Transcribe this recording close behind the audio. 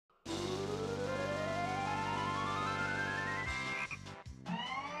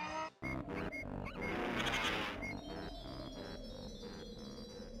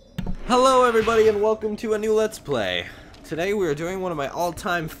Hello everybody and welcome to a new Let's Play. Today we are doing one of my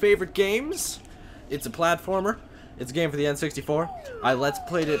all-time favorite games. It's a platformer. It's a game for the N64. I Let's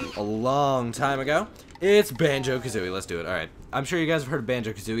Played it a long time ago. It's Banjo-Kazooie. Let's do it. Alright. I'm sure you guys have heard of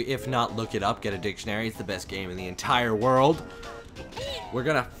Banjo-Kazooie. If not, look it up. Get a dictionary. It's the best game in the entire world. We're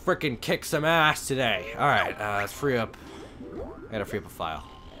gonna frickin' kick some ass today. Alright, let's free up. I gotta free up a file.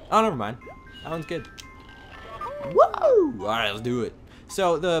 Oh, never mind. That one's good. Woo! Alright, let's do it.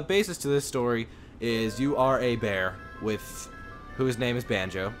 So, the basis to this story is you are a bear whose name is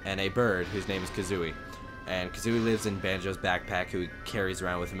Banjo, and a bird whose name is Kazooie. And Kazooie lives in Banjo's backpack, who he carries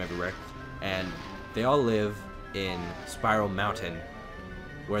around with him everywhere. And they all live in Spiral Mountain,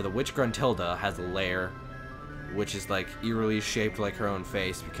 where the witch Gruntilda has a lair, which is like eerily shaped like her own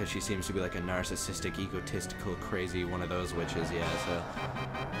face, because she seems to be like a narcissistic, egotistical, crazy one of those witches, yeah, so.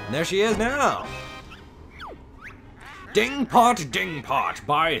 And there she is now! Ding pot,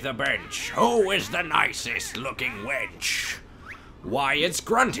 by the bench. Who is the nicest looking wench? Why, it's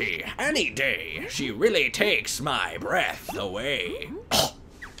Grunty, any day. She really takes my breath away.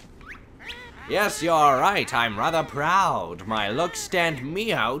 Yes, you're right, I'm rather proud. My looks stand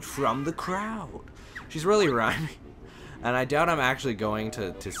me out from the crowd. She's really rhyming. And I doubt I'm actually going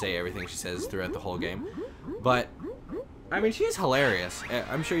to say everything she says throughout the whole game. But, I mean, she's hilarious.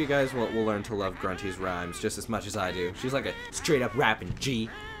 I'm sure you guys will learn to love Grunty's rhymes just as much as I do. She's like a straight up rapping G.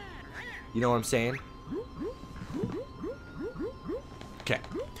 You know what I'm saying? Okay.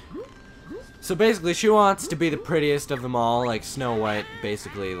 So basically, she wants to be the prettiest of them all, like Snow White.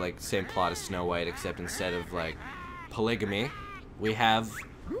 Basically, like, same plot as Snow White, except instead of, like, polygamy, we have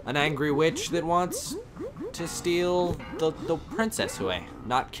an angry witch that wants to steal the princess away,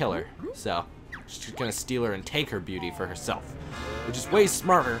 not kill her. So she's gonna steal her and take her beauty for herself, which is way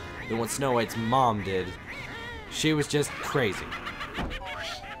smarter than what Snow White's mom did. She was just crazy.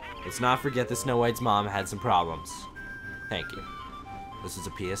 Let's not forget that Snow White's mom had some problems. Thank you. This is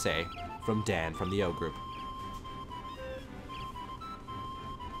a PSA from Dan from the O Group.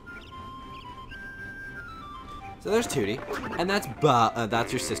 So there's Tootie, and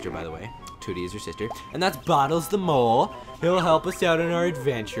that's your sister, by the way. Tootie is your sister, and that's Bottles the Mole. He'll help us out on our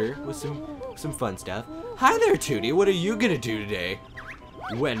adventure with some fun stuff. Hi there, Tootie. What are you gonna do today?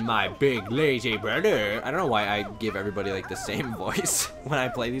 When my big lazy brother. I don't know why I give everybody like the same voice when I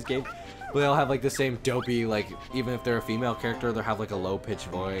play these games, but they all have like the same dopey, like even if they're a female character, they'll have like a low pitched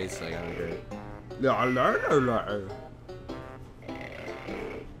voice. Like I don't know.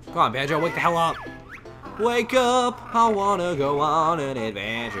 Come on, Banjo, wake the hell up! Wake up! I wanna go on an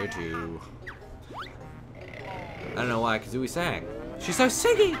adventure too. I don't know why Kazooie sang. She's so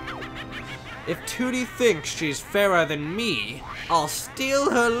singing! If Tootie thinks she's fairer than me, I'll steal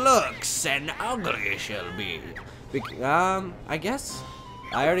her looks and ugly she'll be. I guess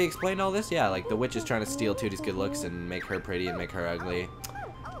I already explained all this. Yeah, like the witch is trying to steal Tootie's good looks and make her pretty and make her ugly.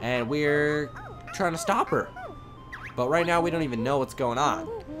 And we're trying to stop her. But right now we don't even know what's going on.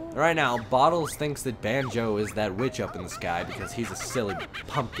 Right now, Bottles thinks that Banjo is that witch up in the sky because he's a silly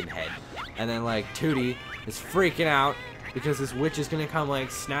pumpkin head. And then, like, Tootie is freaking out because this witch is gonna come,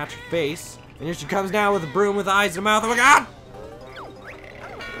 like, snatch her face. And here she comes down with a broom with eyes and a mouth. Oh my god!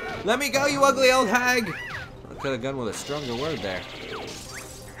 Let me go, you ugly old hag! I could have gone with a stronger word there.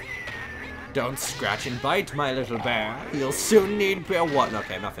 Don't scratch and bite, my little bear. You'll soon need what?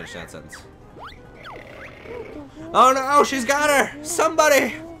 Okay, I'm not finished that sentence. Oh no, she's got her!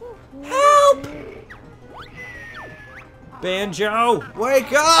 Somebody! Help! Banjo,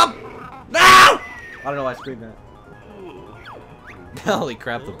 wake up! No! I don't know why I screamed that. Holy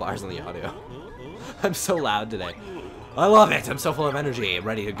crap, the bars on the audio. I'm so loud today. I love it. I'm so full of energy. I'm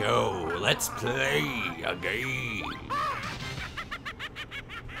ready to go. Let's play a game.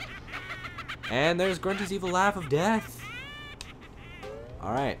 And there's Grunty's evil laugh of death.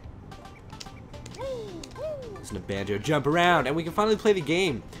 Alright. Listen to Banjo jump around, and we can finally play the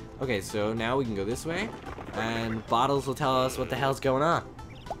game. Okay, so now we can go this way, and Bottles will tell us what the hell's going on.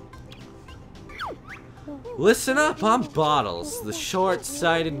 Listen up, I'm Bottles, the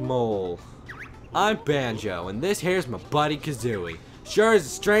short-sighted mole. I'm Banjo, and this here's my buddy Kazooie. Sure is a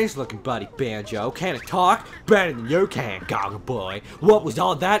strange-looking buddy, Banjo. Can it talk? Better than you can, Goggle Boy. What was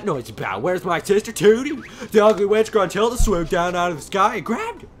all that noise about? Where's my sister Tootie? The ugly witch Gruntilda swooped down out of the sky and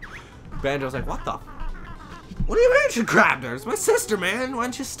grabbed her. Banjo's like, what the? What do you mean she grabbed her? It's my sister, man. Why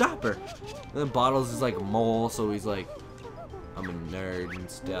don't you stop her? And then Bottles is like a mole, so he's like, I'm a nerd and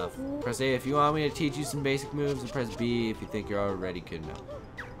stuff. Press A if you want me to teach you some basic moves, and press B if you think you're already good enough.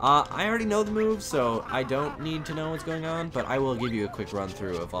 I already know the moves, so I don't need to know what's going on, but I will give you a quick run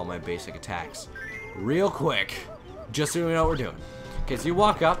through of all my basic attacks. Real quick, just so we know what we're doing. Okay, so you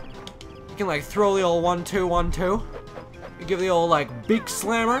walk up, can like throw the old 1-2, 1-2. You give the old like beak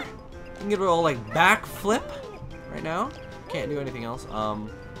slammer. You can give the old like back flip. Right now, can't do anything else.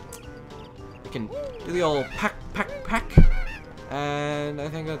 You can do the old peck, peck, peck. And I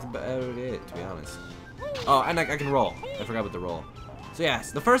think that's about it, to be honest. Oh, and I can roll. I forgot about the roll. So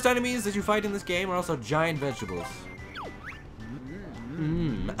yes, the first enemies that you fight in this game are also giant vegetables.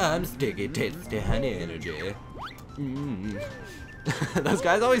 I'm sticky, tasty, honey energy. Those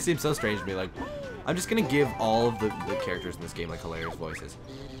guys always seem so strange to me. Like, I'm just gonna give all of the characters in this game like hilarious voices.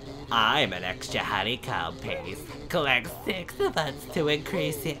 I'm an extra honeycomb paste. Collect 6 of us to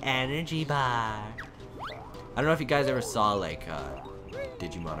increase the energy bar. I don't know if you guys ever saw like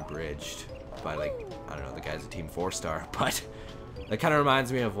Digimon Abridged by like, I don't know, the guys at Team 4-Star, but that kind of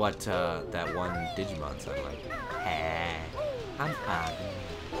reminds me of what that one Digimon sounded like. Hey, I'm Agni.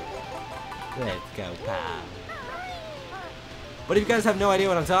 Let's go, pal. But if you guys have no idea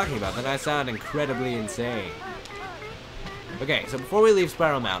what I'm talking about, then I sound incredibly insane. Okay, so before we leave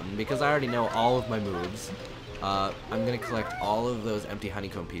Spiral Mountain, because I already know all of my moves, I'm gonna collect all of those empty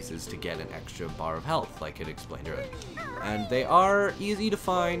honeycomb pieces to get an extra bar of health, like it explained earlier. And they are easy to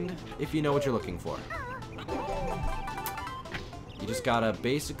find if you know what you're looking for. You just gotta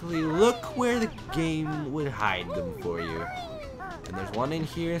basically look where the game would hide them for you. And there's one in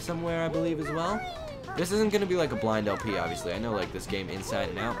here somewhere, I believe, as well. This isn't gonna be like a blind LP, obviously. I know like this game inside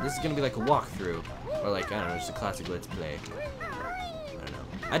and out. This is gonna be like a walkthrough. Or like, I don't know, just a classic Let's Play. I don't know.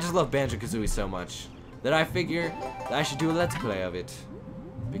 I just love Banjo-Kazooie so much that I figure that I should do a Let's Play of it.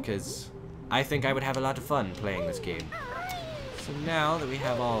 Because I think I would have a lot of fun playing this game. So now that we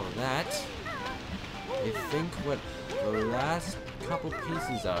have all of that, I think what the last couple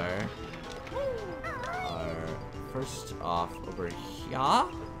pieces are first off over here.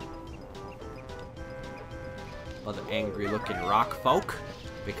 All the angry looking rock folk,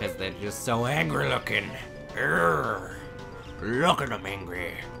 because they're just so angry looking. Urgh. Look at them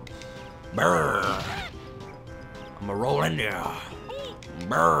angry. Brr. I'ma roll in there.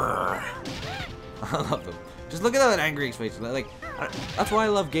 Brr. I love them. Just look at that angry expression. Like, that's why I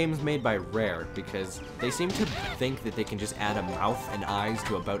love games made by Rare, because they seem to think that they can just add a mouth and eyes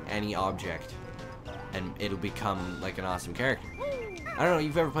to about any object, and it'll become like an awesome character. I don't know if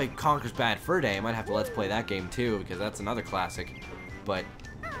you've ever played Conker's Bad Fur Day. I might have to Let's Play that game too, because that's another classic. But,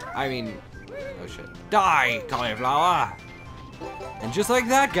 I mean, oh shit. Die, cauliflower! And just like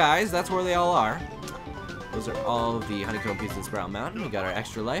that, guys, that's where they all are. Those are all of the honeycomb pieces in Spiral Mountain. We got our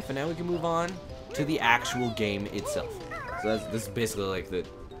extra life, and now we can move on to the actual game itself. So this is basically like the,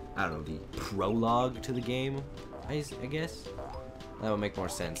 I don't know, the prologue to the game, I guess. That would make more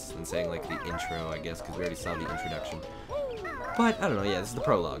sense than saying like the intro, I guess, because we already saw the introduction. But, I don't know, yeah, this is the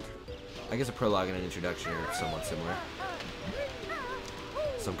prologue. I guess a prologue and an introduction are somewhat similar.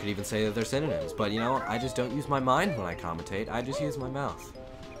 Some could even say that they're synonyms, but you know, I just don't use my mind when I commentate, I just use my mouth.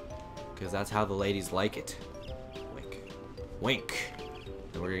 Because that's how the ladies like it. Wink. Wink.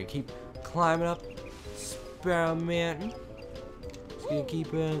 And we're gonna keep climbing up Spiral Mountain. Just gonna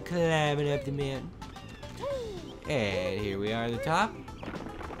keep on climbing up the mountain. And here we are at the top.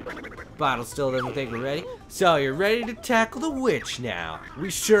 Bottle still doesn't think we're ready. So you're ready to tackle the witch now. We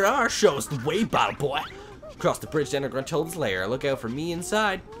sure are. Show us the way, Bottle Boy. Cross the bridge to enter Gruntilda's lair. Look out for me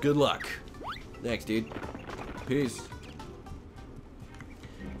inside. Good luck. Thanks, dude. Peace.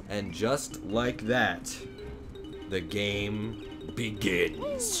 And just like that, the game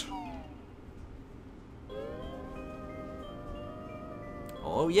begins.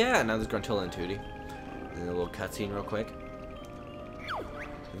 Oh yeah, now there's Gruntilda and Tooty. And a little cutscene real quick.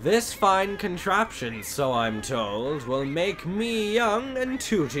 This fine contraption, so I'm told, will make me young and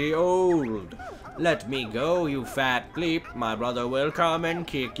Tooty old. Let me go, you fat bleep. My brother will come and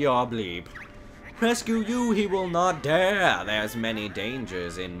kick your bleep. Rescue you he will not dare. There's many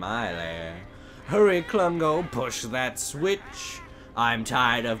dangers in my lair. Hurry, Klungo, push that switch. I'm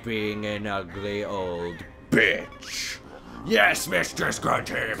tired of being an ugly old bitch. Yes, Mr.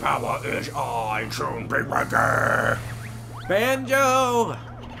 Grunty, power is I soon be ready. Banjo!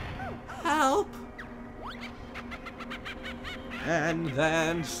 Help! And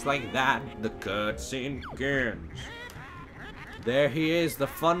then, just like that, the cutscene begins. There he is, the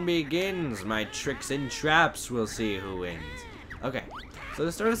fun begins. My tricks and traps, we'll see who wins. Okay, so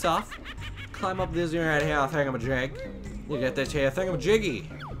to start us off, climb up this right here thingamajig. You get this here thingamajiggy.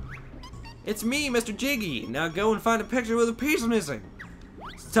 It's me, Mr. Jiggy. Now go and find a picture with a piece missing.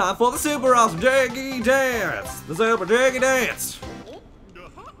 It's time for the super awesome Jiggy dance. The super Jiggy dance.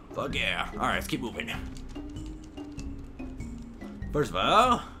 Fuck yeah. Alright, let's keep moving. First of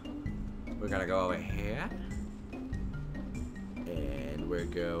all, we're gonna go over here. And we're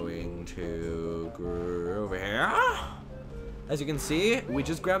going to go over here. As you can see, we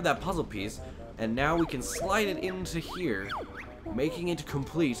just grabbed that puzzle piece, and now we can slide it into here, making it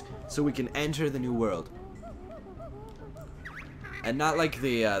complete so we can enter the new world. And not like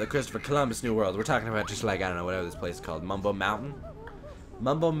the Christopher Columbus New World. We're talking about just like, I don't know, whatever this place is called. Mumbo Mountain?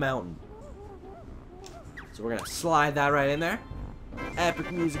 Mumbo Mountain. So we're gonna slide that right in there.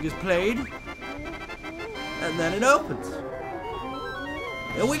 Epic music is played. And then it opens.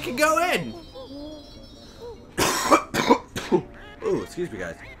 And we can go in! Ooh, excuse me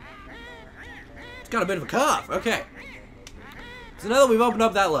guys. It's got a bit of a cough. Okay. So now that we've opened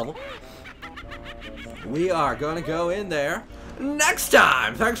up that level, we are gonna go in there next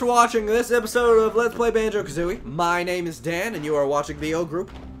time. Thanks for watching this episode of Let's Play Banjo-Kazooie. My name is Dan, and you are watching the O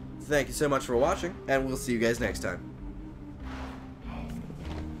Group. Thank you so much for watching, and we'll see you guys next time.